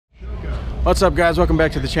What's up, guys? Welcome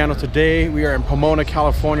back to the channel. Today we are in Pomona,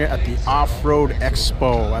 California at the Off Road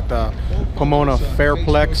Expo at the Pomona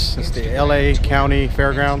Fairplex. It's the LA County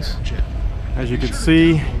Fairgrounds. As you can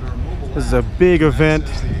see, this is a big event,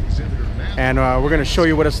 and we're going to show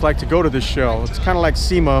you what it's like to go to this show. It's kind of like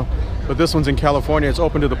SEMA, but this one's in California. It's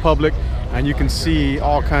open to the public, and you can see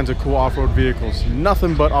all kinds of cool off-road vehicles.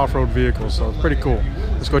 Nothing but off-road vehicles, so it's pretty cool.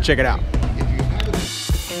 Let's go check it out.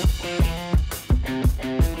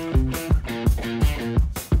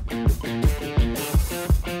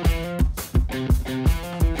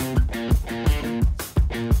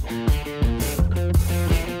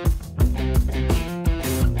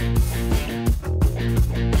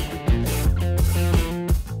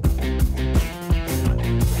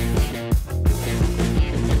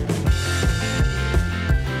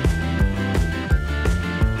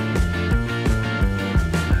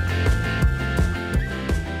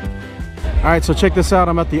 All right, so check this out.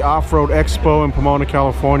 I'm at the Off Road Expo in Pomona,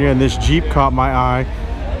 California, and this Jeep caught my eye.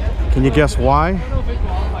 Can you guess why?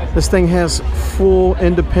 This thing has full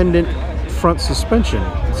independent front suspension.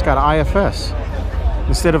 It's got IFS.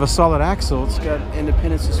 Instead of a solid axle, it's got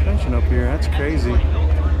independent suspension up here. That's crazy.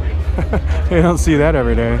 You don't see that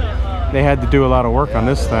every day. They had to do a lot of work on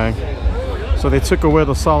this thing. So they took away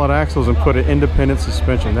the solid axles and put an independent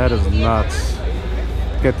suspension. That is nuts.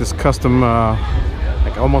 Got this custom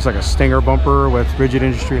almost like a Stinger bumper with rigid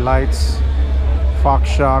industry lights, Fox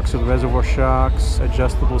shocks with reservoir shocks,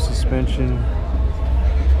 adjustable suspension,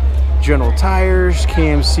 General tires,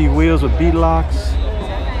 KMC wheels with bead locks.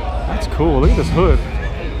 That's cool. Look at this hood.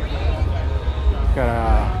 Got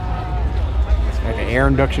like an air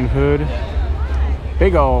induction hood.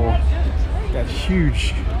 Big ol', got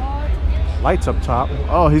huge lights up top.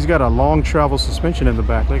 Oh, he's got a long travel suspension in the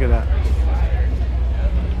back. Look at that.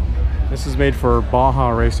 This is made for Baja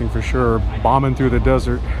racing for sure, bombing through the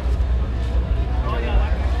desert.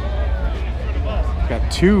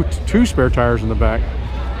 Got two spare tires in the back.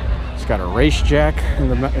 It's got a race jack in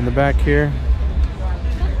the back here.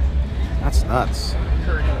 That's nuts.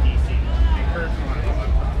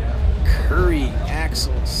 Curry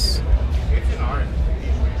axles.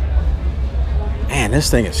 Man,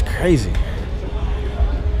 this thing is crazy.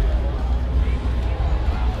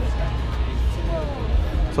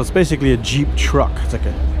 So it's basically a Jeep truck. It's like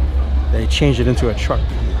they changed it into a truck.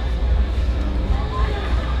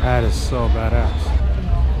 That is so badass.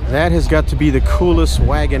 That has got to be the coolest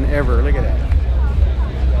wagon ever. Look at that.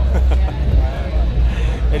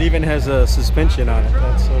 It even has a suspension on it.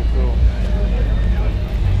 That's so cool.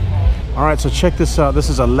 All right, so check this out. This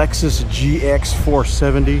is a Lexus GX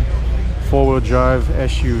 470 four-wheel drive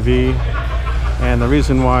SUV. And the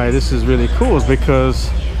reason why this is really cool is because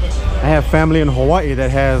I have family in Hawaii that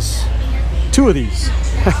has two of these.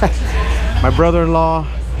 My brother-in-law,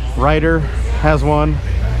 Ryder, has one.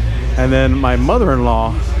 And then my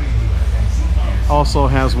mother-in-law also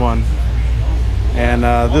has one. And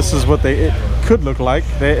this is what it could look like.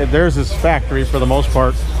 Theirs is factory for the most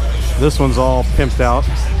part. This one's all pimped out.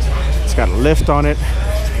 It's got a lift on it.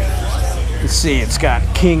 You can see it's got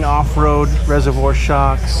King off-road reservoir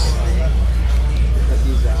shocks.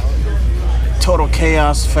 Total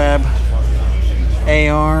Chaos Fab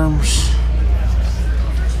A-arms.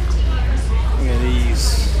 Look at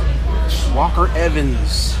these. Walker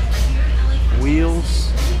Evans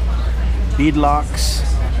wheels. Bead locks.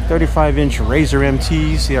 35-inch Razor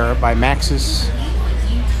MTs. They are by Maxxis.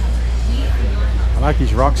 I like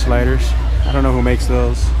these rock sliders. I don't know who makes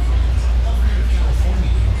those.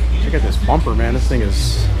 Check out this bumper, man. This thing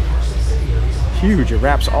is huge. It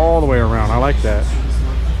wraps all the way around. I like that.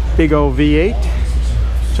 Big old V8.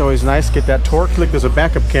 It's always nice. Get that torque. Look, there's a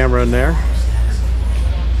backup camera in there.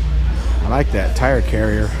 I like that tire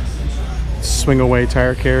carrier. Swing away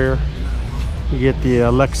tire carrier. You get the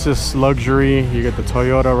Lexus luxury. You get the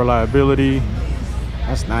Toyota reliability.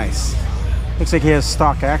 That's nice. Looks like he has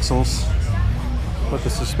stock axles, but the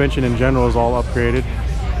suspension in general is all upgraded.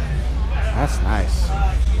 That's nice.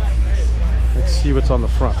 Let's see what's on the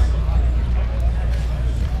front.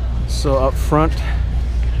 So up front,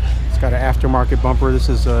 got an aftermarket bumper. This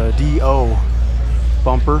is a DO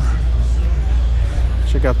bumper.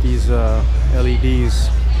 Check out these LEDs,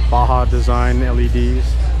 Baja design LEDs.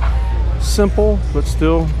 Simple, but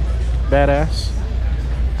still badass.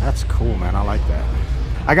 That's cool, man. I like that.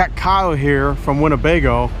 I got Kyle here from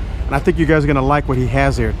Winnebago, and I think you guys are gonna like what he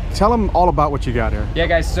has here. Tell him all about what you got here. Yeah,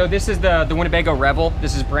 guys, so this is the Winnebago Rebel.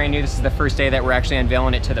 This is brand new. This is the first day that we're actually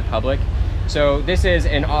unveiling it to the public. So this is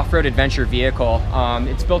an off-road adventure vehicle.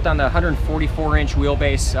 It's built on the 144-inch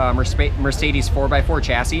wheelbase Mercedes 4x4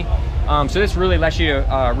 chassis. So this really lets you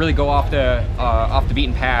really go off the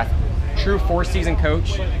beaten path. true 4-season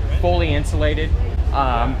coach, fully insulated.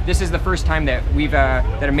 This is the first time that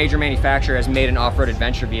that a major manufacturer has made an off-road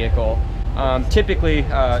adventure vehicle. Typically,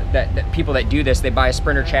 that people that do this, they buy a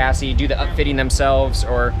Sprinter chassis, do the upfitting themselves,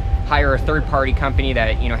 or hire a third-party company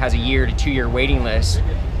that has a 1 to 2 year waiting list.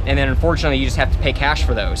 And then unfortunately, you just have to pay cash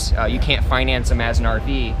for those. You can't finance them as an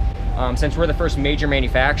RV. Since we're the first major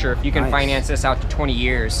manufacturer, if you can finance this out to 20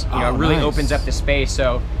 years, it really opens up the space.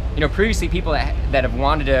 So, previously people that have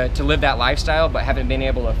wanted to live that lifestyle but haven't been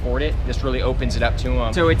able to afford it, this really opens it up to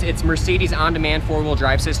them. So it's Mercedes on-demand 4-wheel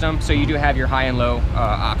drive system. So you do have your high and low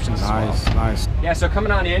options as well. Nice. Yeah, so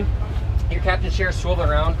coming on in, your captain's chair swivel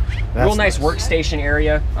around. Real nice workstation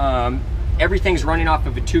area. Everything's running off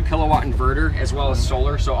of a 2-kilowatt inverter as well as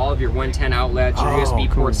solar. So all of your 110 outlets, your USB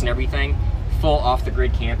ports and everything, full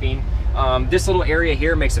off-the-grid camping. This little area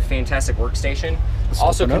here makes a fantastic workstation.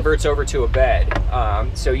 Also converts over to a bed.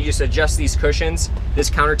 So you just adjust these cushions. This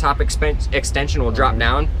countertop extension will drop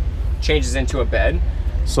down, changes into a bed.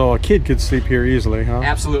 So a kid could sleep here easily, huh?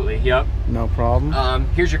 Absolutely, yep. No problem.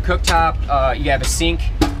 Here's your cooktop. You have a sink.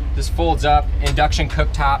 This folds up, induction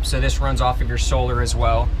cooktop, so this runs off of your solar as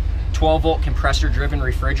well. 12-volt compressor-driven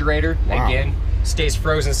refrigerator. Wow. Again, stays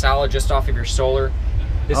frozen solid just off of your solar.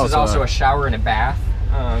 This is also a shower and a bath.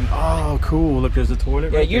 Oh, cool. Look, there's the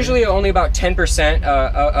toilet right usually only about 10%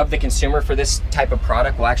 of the consumer for this type of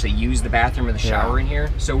product will actually use the bathroom or the shower in here.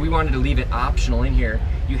 So we wanted to leave it optional in here.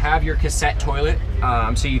 You have your cassette toilet,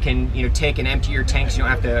 so you can take and empty your tanks. You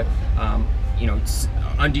don't have to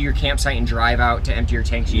undo your campsite and drive out to empty your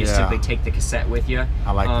tanks. You just simply take the cassette with you.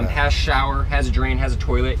 I like that. Has shower, has a drain, has a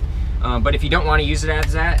toilet. But if you don't want to use it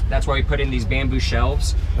as that's why we put in these bamboo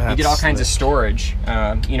shelves. You get all kinds of storage.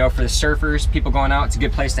 For the surfers, people going out, it's a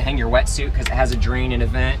good place to hang your wetsuit because it has a drain and a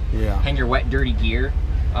vent. Hang your wet, dirty gear.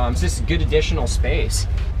 So this is a good additional space.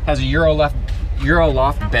 Has a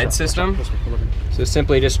Euroloft bed system. So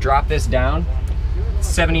simply just drop this down.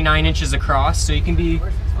 79 inches across, so you can be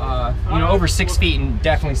over 6 feet and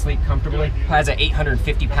definitely sleep comfortably. Has an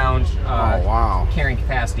 850-pound carrying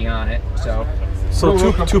capacity on it. So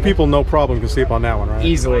two people, no problem, can sleep on that one, right?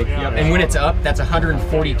 Easily. Yep. And when it's up, that's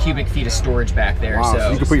 140 cubic feet of storage back there. Wow,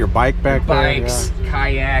 so you can put your bike back there. Bikes,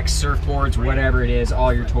 kayaks, surfboards, whatever it is,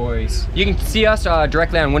 all your toys. You can see us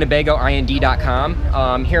directly on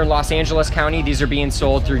WinnebagoIND.com. Here in Los Angeles County, these are being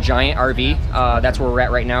sold through Giant RV. That's where we're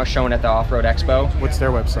at right now, showing at the Off Road Expo. What's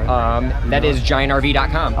their website? That is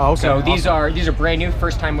GiantRV.com. Oh, okay. So these are brand new.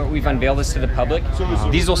 First time we've unveiled this to the public.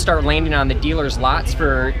 These will start landing on the dealers' lots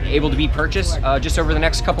for able to be purchased just over the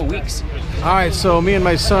next couple weeks. All right, so me and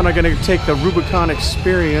my son are going to take the Rubicon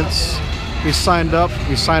experience. We signed up.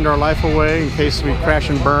 We signed our life away in case we crash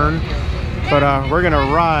and burn. But we're going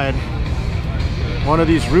to ride one of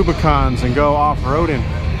these Rubicons and go off-roading.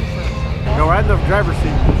 Go right in the driver's seat.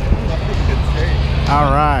 All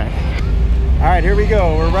right. All right, here we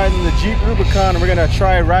go. We're riding the Jeep Rubicon, and we're going to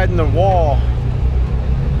try riding the wall.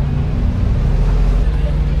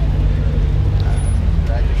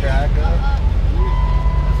 Ride the track up.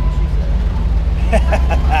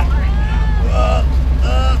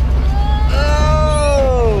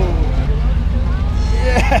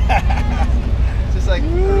 Yeah! It's just like a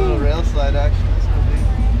little rail slide action.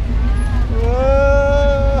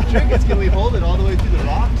 The trick is, can we hold it all the way through the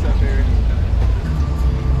rocks up here?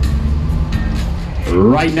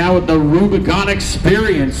 Right now at the Rubicon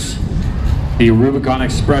Experience, the Rubicon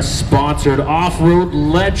Express sponsored off-road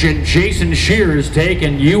legend Jason Shears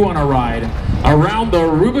taking you on a ride around the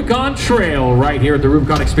Rubicon Trail right here at the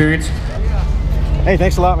Rubicon Experience. Hey,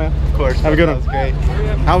 thanks a lot, man. Of course. Have a good one. That was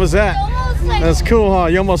great. How was that? That's cool, huh?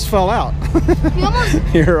 You almost fell out.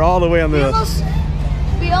 You're all the way on the...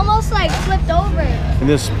 We almost like flipped over. And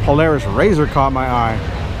this Polaris Razor caught my eye.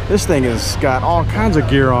 This thing has got all kinds of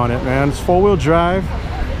gear on it, man. It's 4-wheel drive.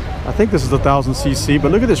 I think this is 1000cc,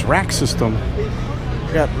 but look at this rack system.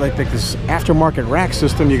 You got like this aftermarket rack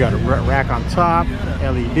system. You got a rack on top,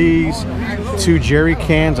 LEDs, 2 jerry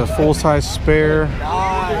cans, a full-size spare.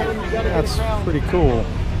 That's pretty cool.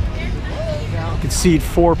 You can seat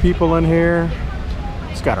 4 people in here.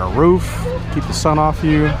 It's got a roof, keep the sun off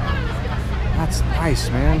you. That's nice,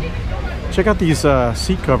 man. Check out these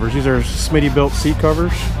seat covers. These are Smitty built seat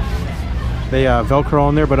covers. They Velcro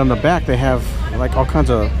on there, but on the back they have like all kinds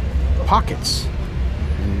of pockets,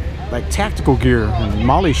 and, like tactical gear and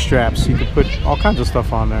molly straps. You can put all kinds of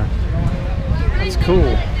stuff on there. That's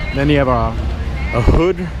cool. Then you have a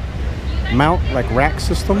hood mount, like rack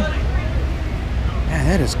system. Man,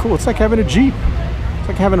 that is cool. It's like having a Jeep. It's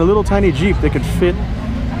like having a little tiny Jeep that could fit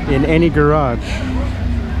in any garage,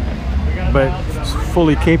 but it's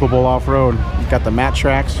fully capable off-road. You've got the mat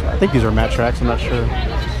tracks. I think these are mat tracks, I'm not sure.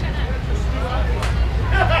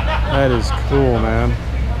 That is cool, man.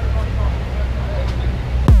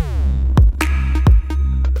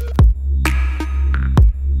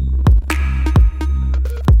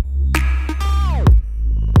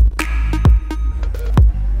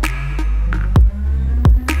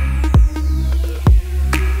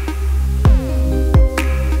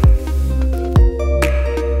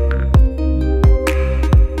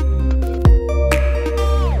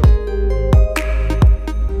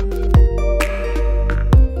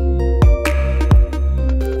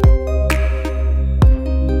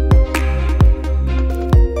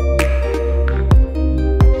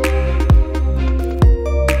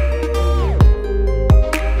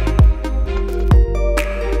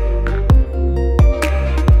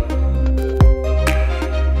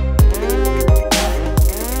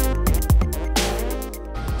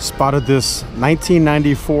 Spotted this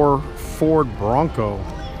 1994 Ford Bronco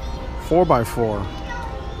 4x4.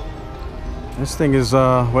 This thing is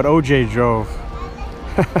what OJ drove.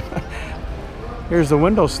 Here's the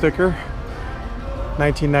window sticker.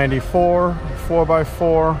 1994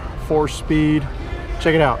 4x4, 4-speed.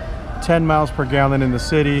 Check it out. 10 miles per gallon in the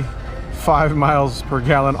city, 5 miles per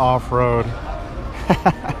gallon off-road.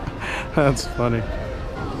 That's funny.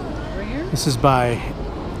 This is by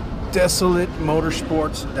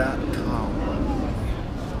DesolateMotorsports.com.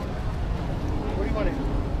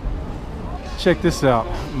 Check this out.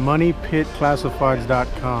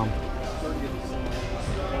 MoneyPitClassifieds.com.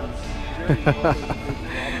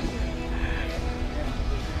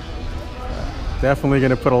 Definitely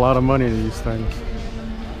gonna put a lot of money into these things.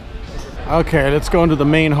 Okay, let's go into the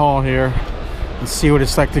main hall here and see what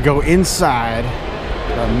it's like to go inside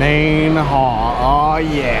the main hall. Oh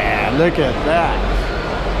yeah, look at that.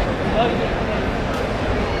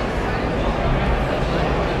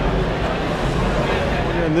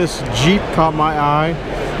 And this Jeep caught my eye,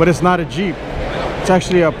 but it's not a Jeep. It's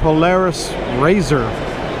actually a Polaris Razor.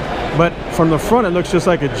 But from the front, it looks just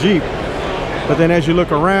like a Jeep. But then as you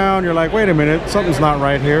look around, you're like, wait a minute, something's not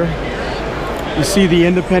right here. You see the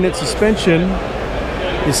independent suspension.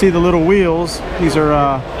 You see the little wheels. These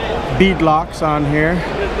are bead locks on here.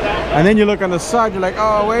 And then you look on the side, you're like,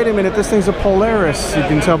 oh, wait a minute, this thing's a Polaris. You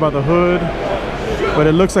can tell by the hood, but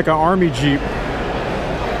it looks like an Army Jeep.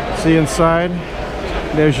 See inside?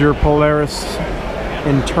 There's your Polaris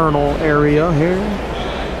internal area here.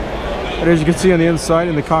 And as you can see on the inside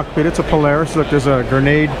in the cockpit, it's a Polaris. Look, there's a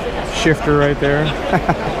grenade shifter right there.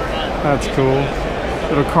 That's cool.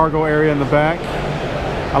 Little cargo area in the back.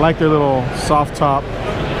 I like their little soft top,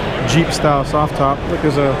 Jeep style soft top. Look,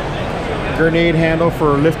 there's a grenade handle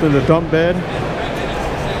for lifting the dump bed.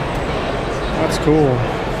 That's cool.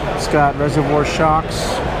 It's got reservoir shocks,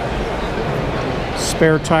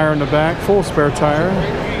 spare tire in the back, full spare tire.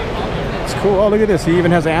 It's cool. Oh, look at this. He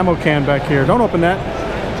even has an ammo can back here. Don't open that.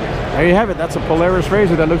 There you have it. That's a Polaris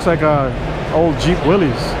Razor that looks like a old Jeep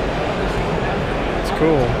Willys. It's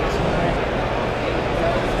cool.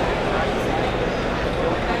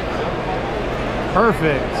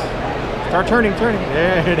 Perfect. Start turning.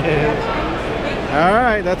 There it is. All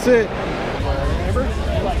right, that's it.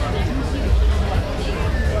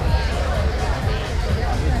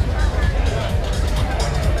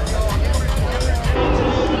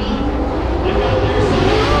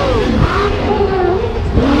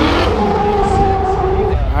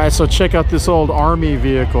 All right, so check out this old Army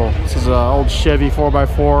vehicle. This is an old Chevy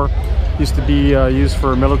 4x4. Used to be used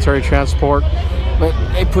for military transport. But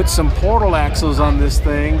they put some portal axles on this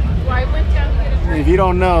thing. And if you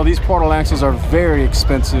don't know, these portal axles are very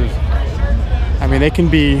expensive. I mean, they can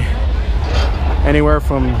be anywhere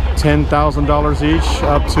from $10,000 each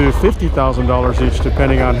up to $50,000 each,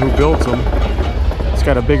 depending on who builds them. It's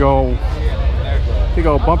got a big old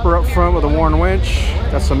bumper up front with a worn winch.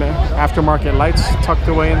 Got some aftermarket lights tucked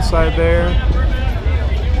away inside there.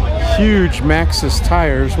 Huge Maxxis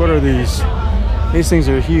tires. What are these? These things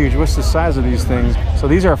are huge. What's the size of these things? So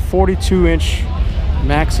these are 42-inch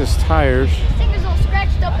Maxxis tires. These things are all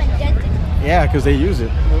scratched up and dented. Yeah, because they use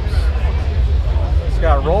it. Oops. It's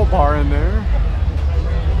got a roll bar in there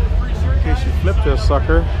in case you flip this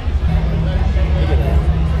sucker. Look at that.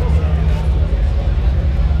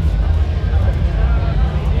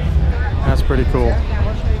 That's pretty cool.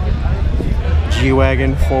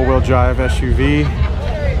 G-Wagon 4-wheel drive SUV.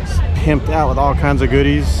 It's pimped out with all kinds of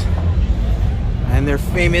goodies. And they're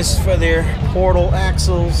famous for their portal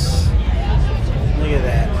axles. Look at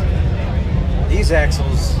that. These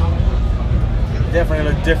axles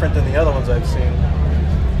definitely look different than the other ones I've seen.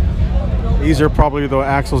 These are probably the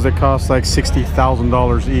axles that cost like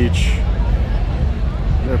 $60,000 each.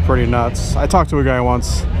 They're pretty nuts. I talked to a guy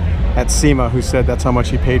once at SEMA who said that's how much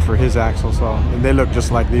he paid for his axle. So, and they look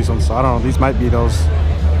just like these ones. So I don't know. These might be those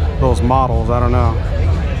models. I don't know.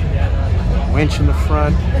 Winch in the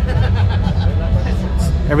front.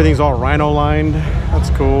 Everything's all rhino lined. That's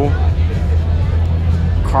cool.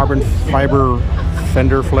 Carbon fiber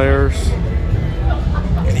fender flares.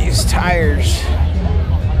 And these tires.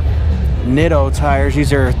 Nitto tires.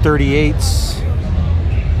 These are 38s.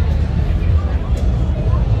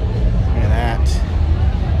 Look at that.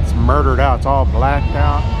 It's murdered out. It's all blacked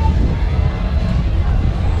out.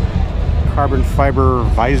 Carbon fiber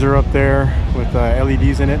visor up there with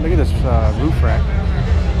LEDs in it. Look at this roof rack.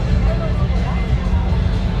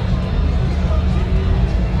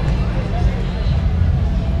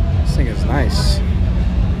 This thing is nice.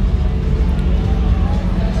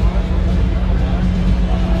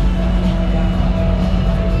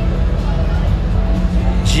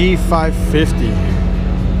 G550.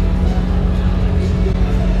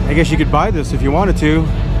 I guess you could buy this if you wanted to.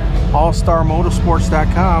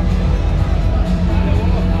 allstarmotorsports.com.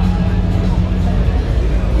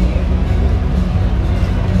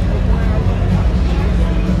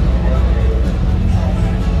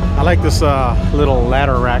 I like this little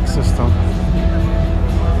ladder rack system.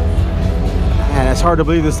 And it's hard to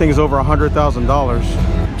believe this thing is over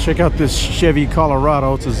 $100,000. Check out this Chevy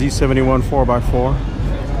Colorado. It's a Z71 4x4.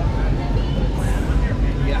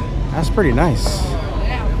 That's pretty nice.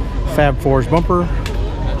 Fab Fours bumper.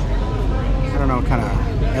 I don't know, kind of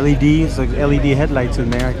LEDs, like LED headlights in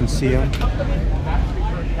there. I can see them.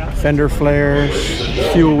 Fender flares,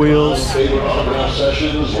 fuel wheels. Autograph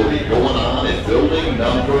sessions will be going on in building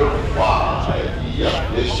number 5.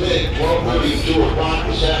 Yep, it's big. 12:30, 2 o'clock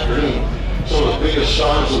this afternoon. Some of the biggest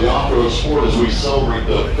stars of the off-road sport as we celebrate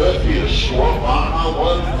the 50th Sport Baja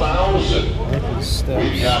 1000.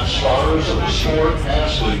 We've got stars of the sport,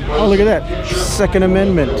 past and present. Oh, look at that. Second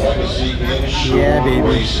Amendment. Yeah, baby.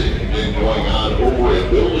 Racing been going on over at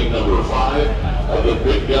building number 5 of the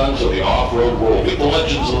big guns of the off-road world. Get the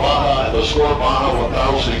Legends of Baja and the Sport Baja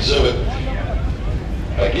 1000 exhibit.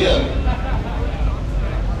 Again,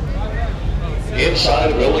 inside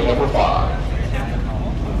of building number 5.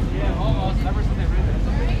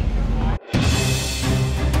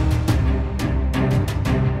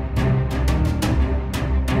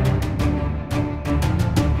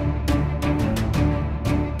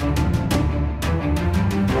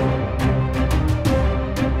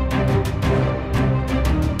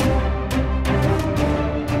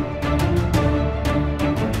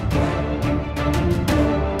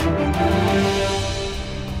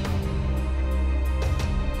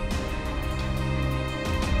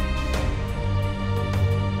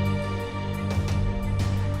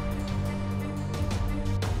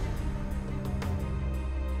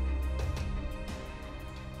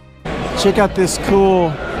 Check out this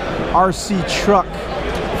cool RC truck,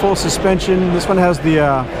 full suspension. This one has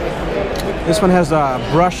the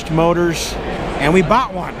brushed motors, and we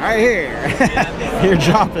bought one right here. You're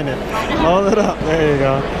dropping it. Hold it up. There you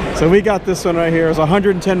go. So we got this one right here. It was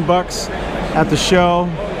 110 bucks at the show.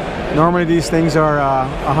 Normally these things are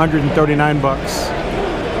 139 bucks.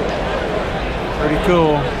 Pretty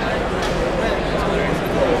cool.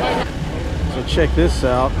 So check this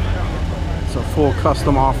out. It's a full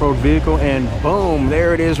custom off-road vehicle, and boom,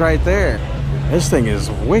 there it is right there. This thing is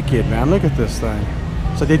wicked, man. Look at this thing.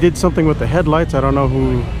 So they did something with the headlights. I don't know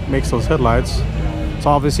who makes those headlights. It's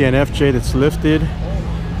obviously an FJ that's lifted.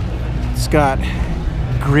 It's got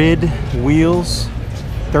grid wheels,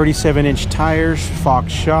 37-inch tires,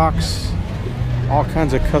 Fox shocks, all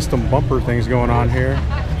kinds of custom bumper things going on here.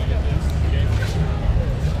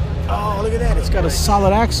 Oh, look at that. It's got a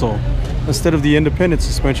solid axle instead of the independent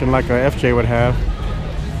suspension like a FJ would have.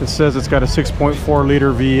 It says it's got a 6.4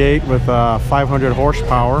 liter V8 with 500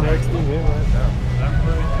 horsepower.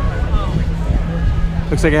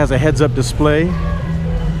 Looks like it has a heads-up display.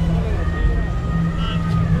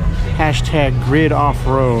 Hashtag grid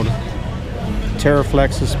off-road.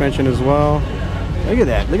 Terraflex suspension as well. Look at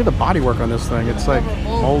that. Look at the bodywork on this thing. It's like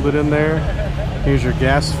molded in there. Here's your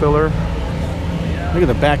gas filler. Look at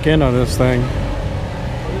the back end on this thing.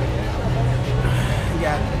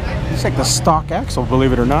 It's like the stock axle,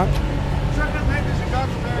 believe it or not.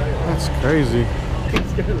 That's crazy.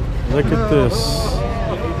 Look at this.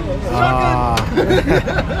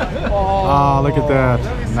 Look at that.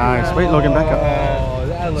 Nice. Wait, Logan, back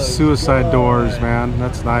up. Suicide doors, man.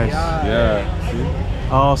 That's nice. Yeah.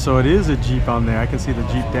 Oh, so it is a Jeep on there. I can see the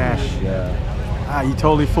Jeep dash. Yeah. You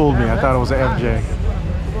totally fooled me. I thought it was an FJ.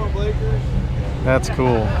 That's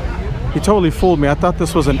cool. You totally fooled me. I thought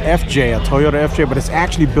this was an FJ, a Toyota FJ, but it's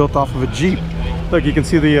actually built off of a Jeep. Look, you can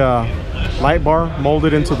see the light bar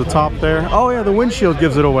molded into the top there. Oh yeah, the windshield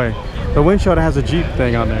gives it away. The windshield has a Jeep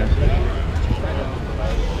thing on there.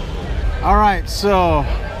 All right, so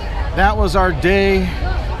that was our day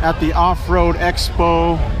at the Off Road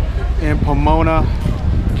Expo in Pomona,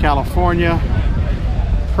 California.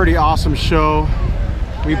 Pretty awesome show.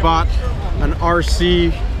 We bought an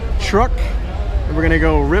RC truck and we're gonna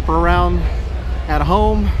go rip around at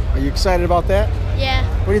home. Are you excited about that? Yeah.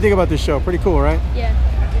 What do you think about this show? Pretty cool, right? Yeah.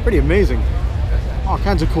 Pretty amazing. All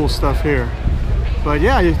kinds of cool stuff here. But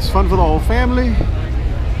yeah, it's fun for the whole family.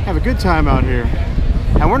 Have a good time out here.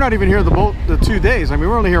 And we're not even here the 2 days. I mean,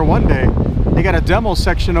 we're only here one day. They got a demo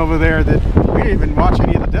section over there that we didn't even watch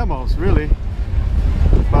any of the demos, really.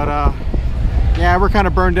 But yeah, we're kind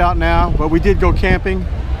of burned out now. But we did go camping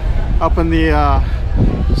up in the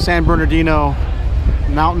San Bernardino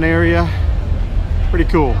mountain area. Pretty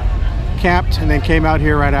cool. Camped and then came out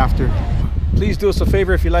here right after. Please do us a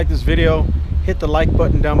favor if you like this video. Hit the like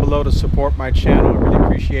button down below to support my channel. I really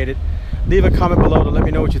appreciate it. Leave a comment below to let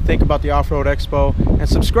me know what you think about the Off Road Expo. And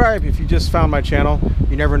subscribe if you just found my channel.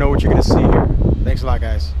 You never know what you're going to see here. Thanks a lot,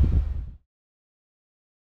 guys.